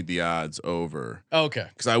copied the odds over. Okay.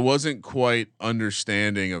 Because I wasn't quite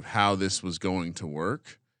understanding of how this was going to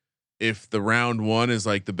work. If the round one is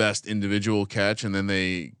like the best individual catch, and then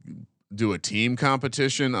they do a team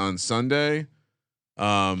competition on Sunday.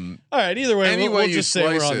 All right. Either way, we'll just say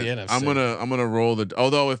we're on the NFC. I'm gonna roll the.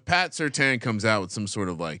 Although if Pat Surtain comes out with some sort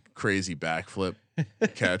of like crazy backflip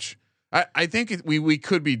catch, I think we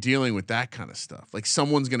could be dealing with that kind of stuff. Like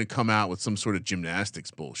someone's gonna come out with some sort of gymnastics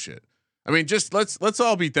bullshit. I mean, just let's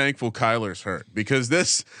all be thankful Kyler's hurt because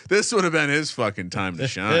this would have been his fucking time to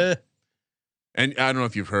shine. And I don't know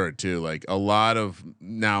if you've heard too, like a lot of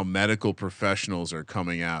now medical professionals are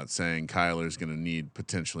coming out saying Kyler's going to need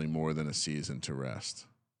potentially more than a season to rest.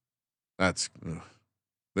 It's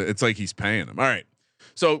like he's paying him. All right.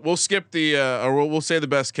 So we'll skip the, or we'll say the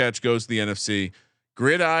best catch goes to the NFC.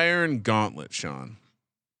 Gridiron Gauntlet, Sean.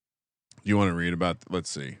 Do you want to read about, let's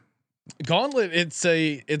see. Gauntlet, it's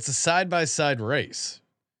a side-by-side race.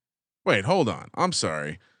 Wait, hold on. I'm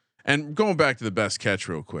sorry. And going back to the best catch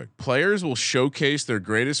real quick, players will showcase their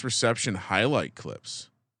greatest reception highlight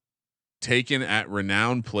clips taken at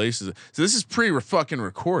renowned places. So this is fucking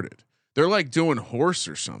recorded. They're like doing horse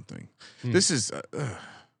or something. This is all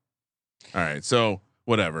right. So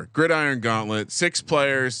whatever. Gridiron Gauntlet, 6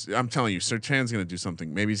 players. I'm telling you, Surtain's going to do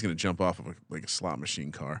something. Maybe he's going to jump off of a slot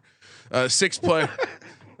machine car. 6 player.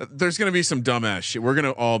 There's going to be some dumbass shit. We're going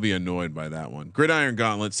to all be annoyed by that one. Gridiron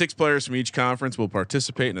Gauntlet. 6 players from each conference will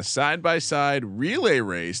participate in a side-by-side relay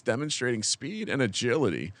race demonstrating speed and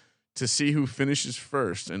agility to see who finishes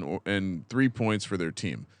first and 3 points for their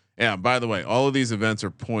team. Yeah, by the way, all of these events are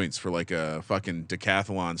points for like a fucking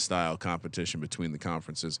decathlon style competition between the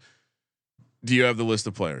conferences. Do you have the list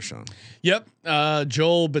of players, Sean? Yep.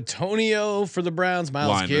 Joel Bitonio for the Browns,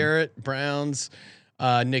 Myles Garrett, Browns.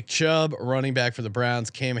 Nick Chubb, running back for the Browns,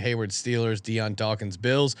 Cam Hayward, Steelers, Deion Dawkins,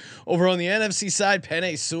 Bills. Over on the NFC side,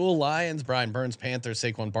 Penei Sewell, Lions, Brian Burns, Panthers,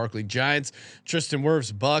 Saquon Barkley, Giants, Tristan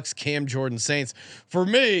Wirfs, Bucks, Cam Jordan, Saints. For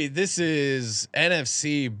me, this is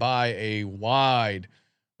NFC by a wide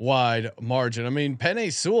margin. I mean,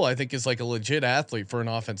 Penei Sewell, I think, is like a legit athlete for an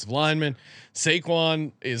offensive lineman.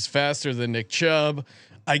 Saquon is faster than Nick Chubb.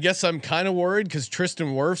 I guess I'm kind of worried because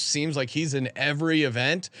Tristan Wirfs seems like he's in every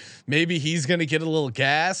event. Maybe he's going to get a little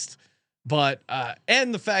gassed, but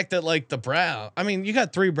and the fact that like the I mean, you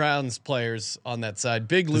got 3 Browns players on that side.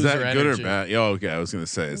 Big loser. Is that good or bad? Yeah, okay. I was going to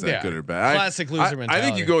say, is that good or bad? Classic loser mentality. I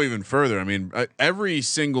think you go even further. I mean, every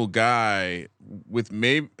single guy with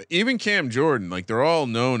maybe even Cam Jordan, like they're all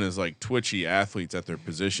known as like twitchy athletes at their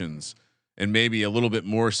positions, and maybe a little bit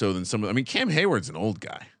more so than some. I mean, Cam Hayward's an old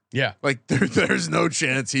guy. Yeah, like there's no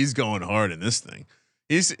chance he's going hard in this thing.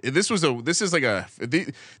 These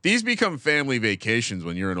become family vacations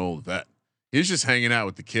when you're an old vet. He's just hanging out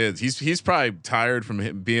with the kids. He's probably tired from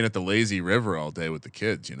him being at the lazy river all day with the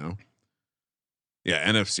kids. You know. Yeah,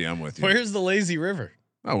 NFC. I'm with you. Where's the lazy river?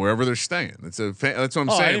 Oh, wherever they're staying. That's what I'm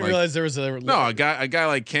saying. I didn't realize there was a guy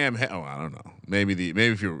like Cam. I don't know. Maybe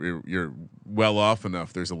if you're well off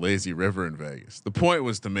enough, there's a lazy river in Vegas. The point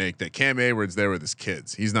was to make that Cam Hayward's there with his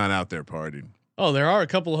kids. He's not out there partying. Oh, there are a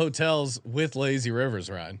couple of hotels with lazy rivers,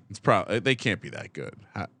 Ryan. It's probably they can't be that good.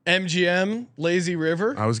 MGM lazy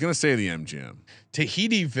river. I was gonna say the MGM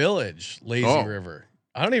Tahiti Village lazy river.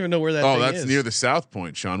 I don't even know where that. Oh, that's near the South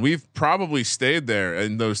Point, Sean. We've probably stayed there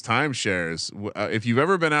in those timeshares. If you've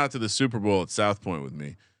ever been out to the Super Bowl at South Point with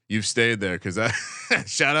me, you've stayed there because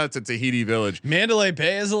shout out to Tahiti Village. Mandalay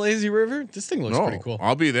Bay is a lazy river. This thing looks pretty cool.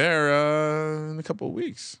 I'll be there in a couple of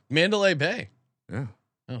weeks. Mandalay Bay. Yeah.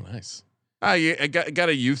 Oh, nice. Yeah, I got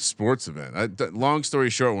a youth sports event. Long story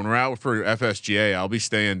short, when we're out for FSGA, I'll be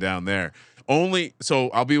staying down there. So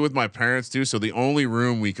I'll be with my parents too. So the only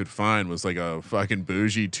room we could find was like a fucking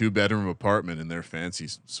bougie 2-bedroom apartment in their fancy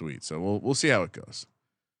suite. So we'll see how it goes.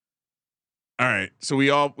 All right. So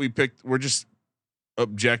we're just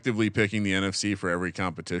objectively picking the NFC for every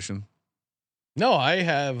competition. No, I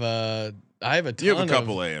have a ton. You have a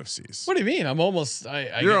couple AFCs. What do you mean? I'm almost.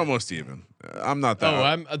 You're almost even. I'm not that. Oh,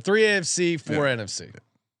 I'm a 3 AFC, 4 NFC.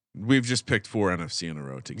 We've just picked 4 NFC in a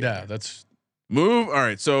row together. Yeah, that's. Move. All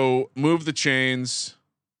right. So move the chains,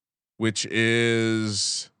 which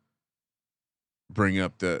is bring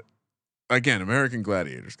up the American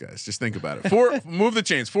Gladiators, guys. Just think about it. Move the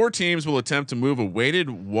chains. 4 teams will attempt to move a weighted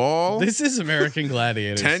wall. This is American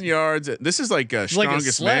Gladiators. 10 yards. This is like a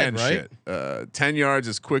strongest man right? shit. 10 yards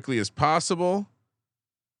as quickly as possible.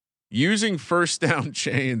 Using first down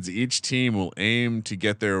chains, each team will aim to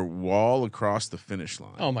get their wall across the finish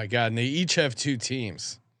line. Oh my God. And they each have 2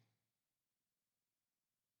 teams.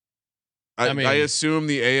 I assume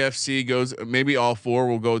the AFC goes. Maybe all 4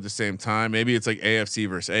 will go at the same time. Maybe it's like AFC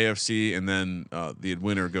versus AFC, and then the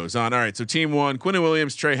winner goes on. All right. So Team 1: Quinnen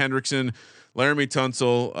Williams, Trey Hendrickson, Laramie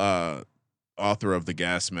Tunsil, author of the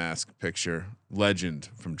gas mask picture, legend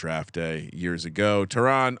from draft day years ago.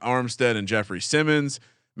 Teron Armstead and Jeffrey Simmons,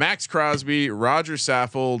 Max Crosby, Roger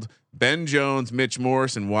Saffold, Ben Jones, Mitch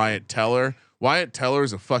Morse, and Wyatt Teller. Wyatt Teller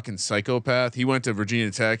is a fucking psychopath. He went to Virginia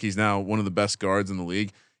Tech. He's now one of the best guards in the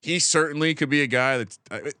league. He certainly could be a guy that's.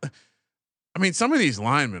 I mean, some of these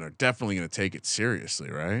linemen are definitely going to take it seriously,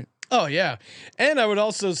 right? Oh yeah, and I would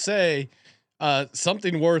also say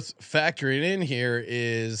something worth factoring in here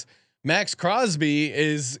is Max Crosby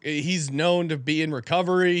he's known to be in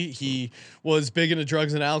recovery. He was big into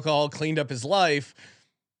drugs and alcohol, cleaned up his life.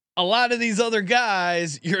 A lot of these other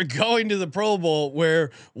guys, you're going to the Pro Bowl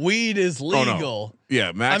where weed is legal. Oh, no.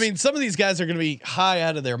 Yeah, Max. I mean, some of these guys are going to be high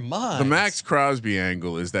out of their minds. The Max Crosby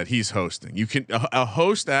angle is that he's hosting. You can a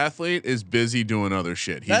host athlete is busy doing other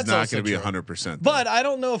shit. He's not going to be 100%. But I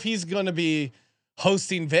don't know if he's going to be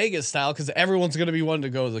hosting Vegas style because everyone's going to be wanting to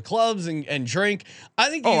go to the clubs and drink. I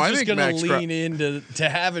think he's just going to lean into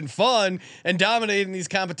having fun and dominating these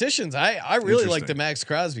competitions. I really like the Max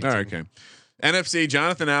Crosby. All right, okay. NFC: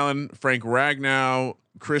 Jonathan Allen, Frank Ragnow,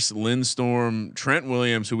 Chris Lindstorm, Trent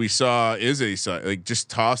Williams, who we saw is like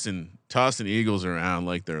just tossing Eagles around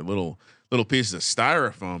like they're little pieces of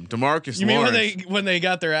styrofoam. DeMarcus. You Lawrence, mean when they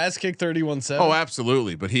got their ass kicked 31-7? Oh,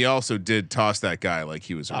 absolutely. But he also did toss that guy like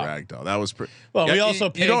he was a rag doll. That was well. We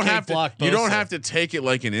also you don't have to take it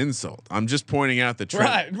like an insult. I'm just pointing out the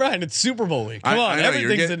trend. Right. It's Super Bowl week. Come on,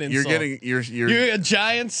 everything's an insult. You're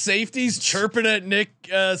Giants safeties chirping at Nick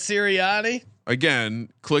Sirianni.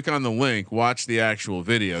 Again, click on the link. Watch the actual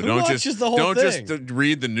video. Who don't watches just the whole thing? Just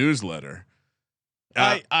read the newsletter.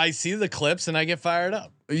 I see the clips and I get fired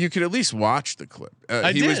up. You could at least watch the clip.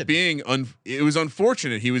 I he did. was being it was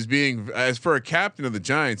unfortunate. He was being, as for a captain of the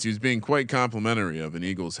Giants, he was being quite complimentary of an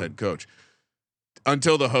Eagles head coach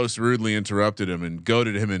until the host rudely interrupted him and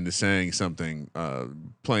goaded him into saying something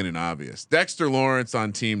plain and obvious. Dexter Lawrence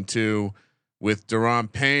on team 2 with Daron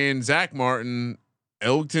Payne, Zach Martin,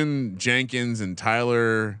 Elgton Jenkins, and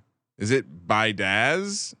Tyler. Is it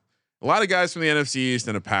Baidaz? A lot of guys from the NFC East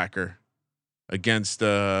and a Packer against.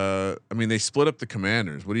 I mean, they split up the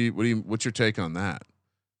Commanders. What's your take on that?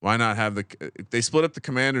 Why not have they split up the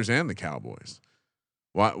Commanders and the Cowboys?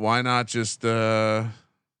 Why not just? What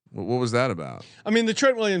was that about? I mean, the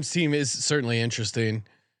Trent Williams team is certainly interesting.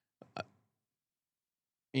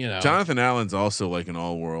 Jonathan Allen's also like an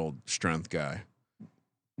all-world strength guy.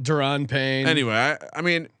 Daron Payne. Anyway, I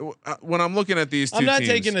mean, when I'm looking at these two I'm not teams,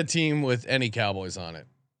 taking a team with any Cowboys on it.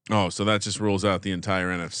 Oh, so that just rules out the entire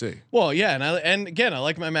NFC. Well, yeah, and again, I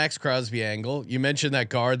like my Max Crosby angle. You mentioned that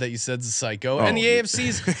guard that you said's a psycho, and the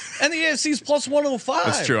AFC's plus 105.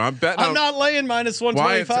 That's true. I'm betting. I'm not laying minus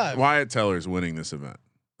 125. Wyatt Teller is winning this event.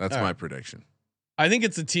 That's my prediction. I think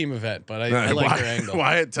it's a team event, but I like your angle.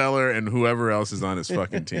 Wyatt Teller and whoever else is on his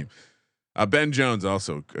fucking team. Ben Jones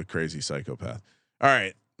also a crazy psychopath. All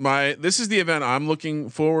right. This is the event I'm looking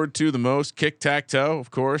forward to the most. Kick-tack-toe, of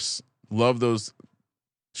course. Love those.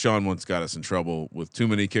 Sean once got us in trouble with too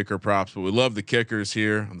many kicker props, but we love the kickers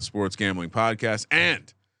here on the Sports Gambling Podcast.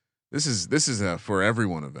 And this is a for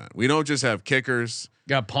everyone event. We don't just have kickers.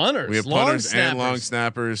 Got punters. We have punters and long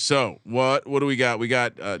snappers. So what do we got? We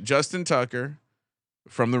got Justin Tucker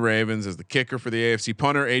from the Ravens as the kicker for the AFC,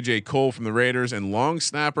 punter AJ Cole from the Raiders, and long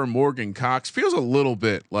snapper Morgan Cox. Feels a little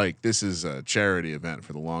bit like this is a charity event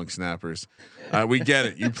for the long snappers. We get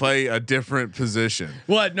it. You play a different position.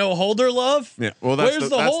 What? No holder love? Yeah. Well, that's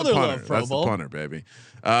the holder love. That's the punter, baby.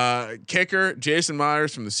 Kicker Jason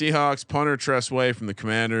Myers from the Seahawks, punter Tress Way from the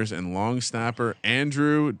Commanders, and long snapper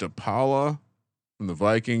Andrew DePaula from the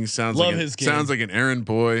Vikings. Sounds like an errand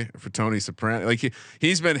boy for Tony Soprano. Like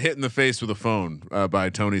he's been hit in the face with a phone by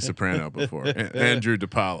Tony Soprano before. Andrew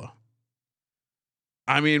DePaula.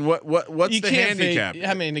 I mean, what's the handicap?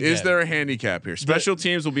 I mean, again, is there a handicap here? Special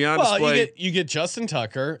teams will be on display. You get Justin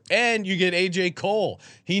Tucker and you get AJ Cole.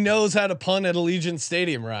 He knows how to punt at Allegiant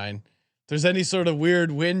Stadium, Ryan. If there's any sort of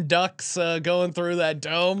weird wind ducks going through that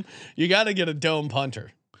dome, you got to get a dome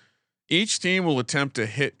punter. Each team will attempt to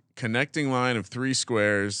hit connecting line of 3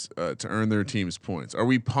 squares to earn their team's points. Are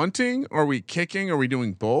we punting? Are we kicking? Are we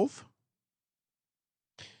doing both?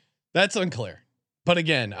 That's unclear. But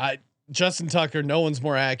again, Justin Tucker, no one's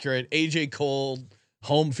more accurate. AJ Cole,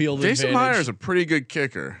 home field Jason advantage. Myers, a pretty good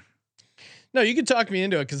kicker. No, you can talk me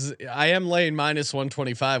into it because I am laying minus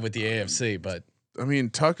 125 with the AFC. But I mean,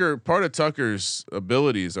 part of Tucker's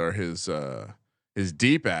abilities are his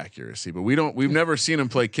deep accuracy, but we've never seen him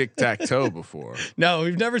play kick-tack-toe before. No,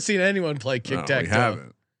 we've never seen anyone play kick-tack-toe. We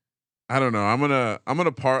haven't. I don't know. I'm gonna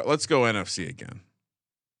let's go NFC again.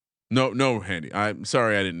 No handy. I'm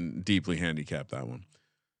sorry I didn't deeply handicap that one.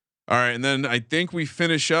 All right, and then I think we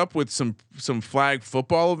finish up with some flag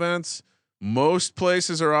football events. Most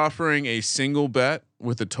places are offering a single bet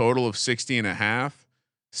with a total of 60.5.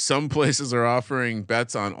 Some places are offering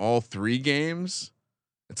bets on all 3 games.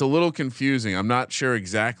 It's a little confusing. I'm not sure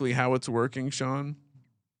exactly how it's working, Sean.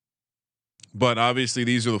 But obviously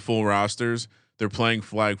these are the full rosters. They're playing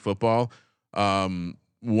flag football.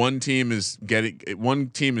 One team is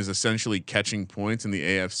essentially catching points in the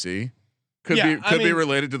AFC. Could be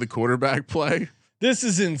related to the quarterback play. This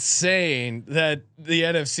is insane that the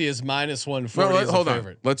NFC is minus 140 as a hold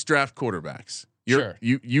favorite. on. Let's draft quarterbacks. Sure.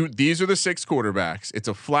 These are the 6 quarterbacks. It's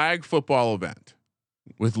a flag football event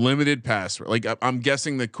with limited pass. Like I'm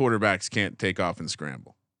guessing the quarterbacks can't take off and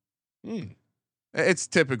scramble. It's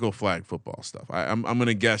typical flag football stuff. I'm going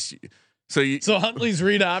to guess. So Huntley's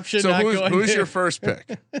read option. So who's your first pick?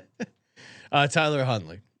 Tyler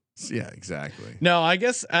Huntley. Yeah, exactly. No, I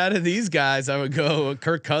guess out of these guys, I would go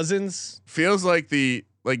Kirk Cousins. Feels like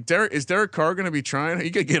Derek Carr going to be trying?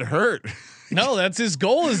 He could get hurt. No, that's his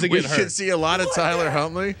goal is to get hurt. We could see a lot of Tyler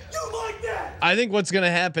Huntley. I think what's going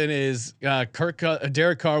to happen is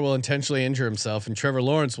Derek Carr will intentionally injure himself, and Trevor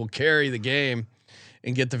Lawrence will carry the game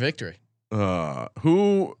and get the victory.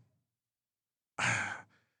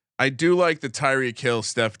 I do like the Tyreek Hill,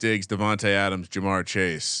 Steph Diggs, Devontae Adams, Jamar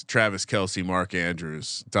Chase, Travis Kelce, Mark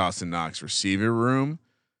Andrews, Dawson Knox receiver room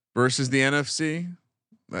versus the NFC.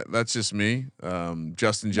 That's just me.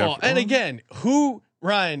 Justin Jefferson. And again,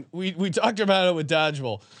 Ryan, we talked about it with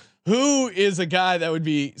Dodgeball. Who is a guy that would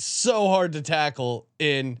be so hard to tackle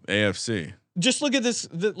in AFC? Just look at this.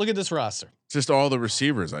 Look at this roster. Just all the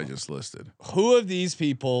receivers I just listed. Who of these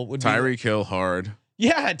people would Tyreek Hill hard?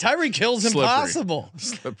 Yeah, Tyreek Hill's impossible.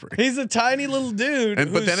 Slippery. He's a tiny little dude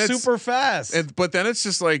who's super fast. But then it's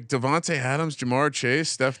just like Devontae Adams, Jamar Chase,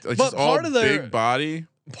 Steph. Like just all big body.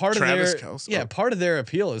 Travis Kelce. Yeah, part of their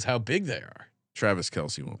appeal is how big they are. Travis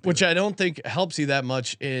Kelce won't be which there. I don't think helps you that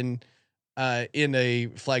much in a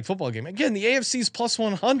flag football game. Again, the AFC's plus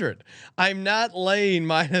 100. I'm not laying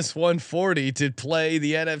minus 140 to play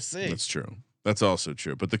the NFC. That's true. That's also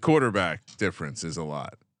true. But the quarterback difference is a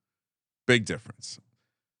lot. Big difference.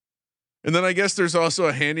 And then I guess there's also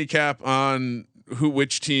a handicap on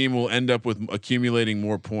which team will end up with accumulating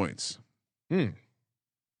more points.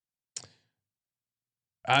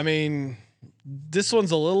 I mean, this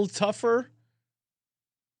one's a little tougher.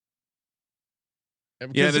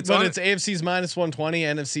 But it's AFC's minus 120,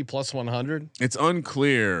 NFC plus 100. It's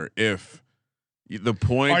unclear if the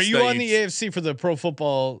points. Are you on the AFC for the Pro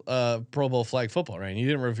Bowl flag football? Right? You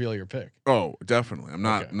didn't reveal your pick. Oh, definitely. I'm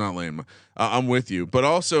not. Okay. I'm not laying. I'm with you, but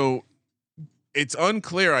also it's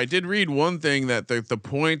unclear. I did read one thing that the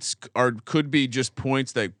points could be just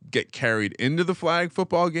points that get carried into the flag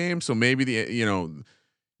football game. So maybe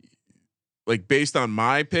like based on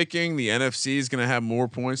my picking, the NFC is going to have more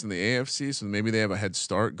points than the AFC, so maybe they have a head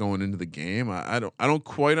start going into the game. I don't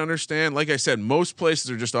quite understand. Like I said, most places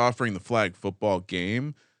are just offering the flag football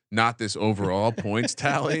game, not this overall points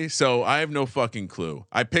tally. So I have no fucking clue.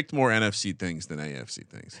 I picked more NFC things than AFC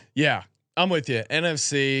things. Yeah, I'm with you.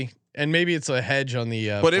 NFC, and maybe it's a hedge on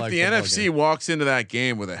the. But if the NFC walks into that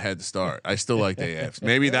game with a head start, I still like the AFC.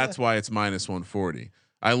 Maybe that's why it's minus 140.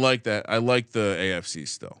 I like that. I like the AFC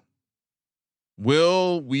still.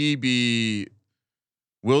 Will there be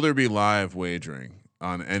live wagering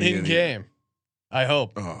on any in game? I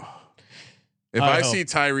hope. Oh. If I see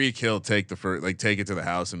Tyreek Hill take take it to the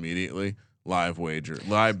house immediately, live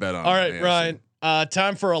bet on. All right, AFC. Ryan.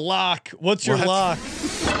 Time for a lock. What's your lock?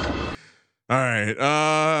 All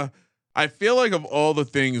right. I feel like of all the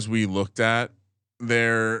things we looked at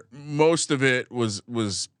there, most of it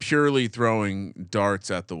was purely throwing darts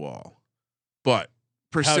at the wall, but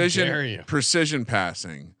precision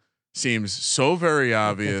passing seems so very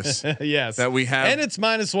obvious. Yes, that we have, and it's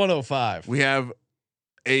minus 105. We have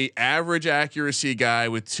a average accuracy guy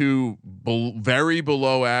with two very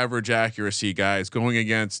below average accuracy guys going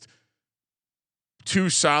against two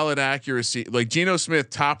solid accuracy, like Geno Smith,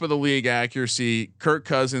 top of the league accuracy, Kirk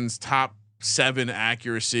Cousins, top 7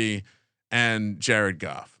 accuracy, and Jared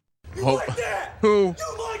Goff.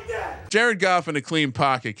 Jared Goff in a clean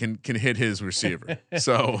pocket can hit his receiver.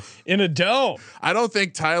 So in a dome, I don't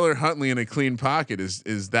think Tyler Huntley in a clean pocket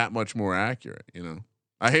is that much more accurate.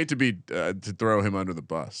 I hate to be to throw him under the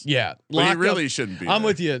bus. Yeah, but he really shouldn't be. I'm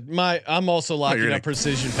with you. I'm also locking up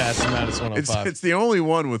precision passing minus 105. It's the only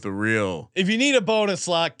one with a real. If you need a bonus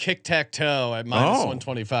lock, kick tack toe at minus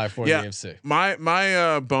 125 for the AFC.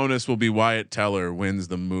 My bonus will be Wyatt Teller wins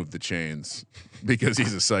the move the chains. Because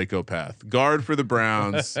he's a psychopath. Guard for the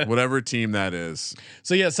Browns, whatever team that is.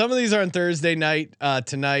 So yeah, some of these are on Thursday night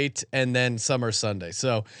tonight, and then some are Sunday.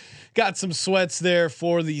 So got some sweats there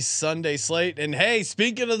for the Sunday slate. And hey,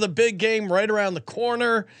 speaking of the big game right around the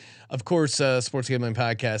corner, of course,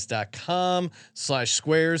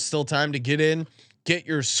 sportsgamblingpodcast.com/squares. Still time to get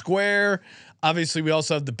your square. Obviously, we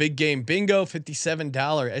also have the big game bingo, $57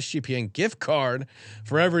 SGPN gift card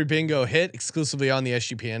for every bingo hit exclusively on the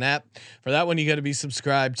SGPN app. For that one, you got to be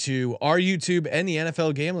subscribed to our YouTube and the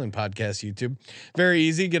NFL Gambling Podcast YouTube. Very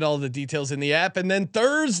easy. Get all the details in the app. And then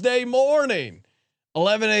Thursday morning,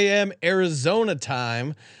 11 a.m. Arizona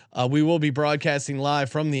time. We will be broadcasting live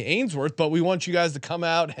from the Ainsworth, but we want you guys to come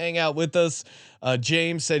out, hang out with us.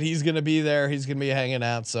 James said he's going to be there. He's going to be hanging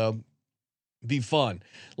out. So be fun.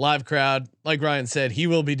 Live crowd. Like Ryan said, he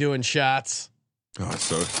will be doing shots. Oh,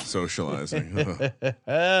 so socializing.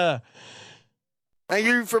 Thank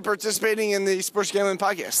you for participating in the Sports Gambling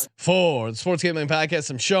Podcast. For the Sports Gambling Podcast,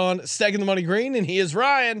 I'm Sean, stacking the money green, and he is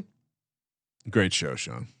Ryan. Great show,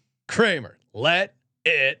 Sean Kramer. Let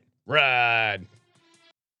it ride.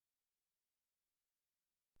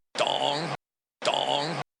 Dong,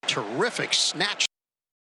 dong, terrific snatch.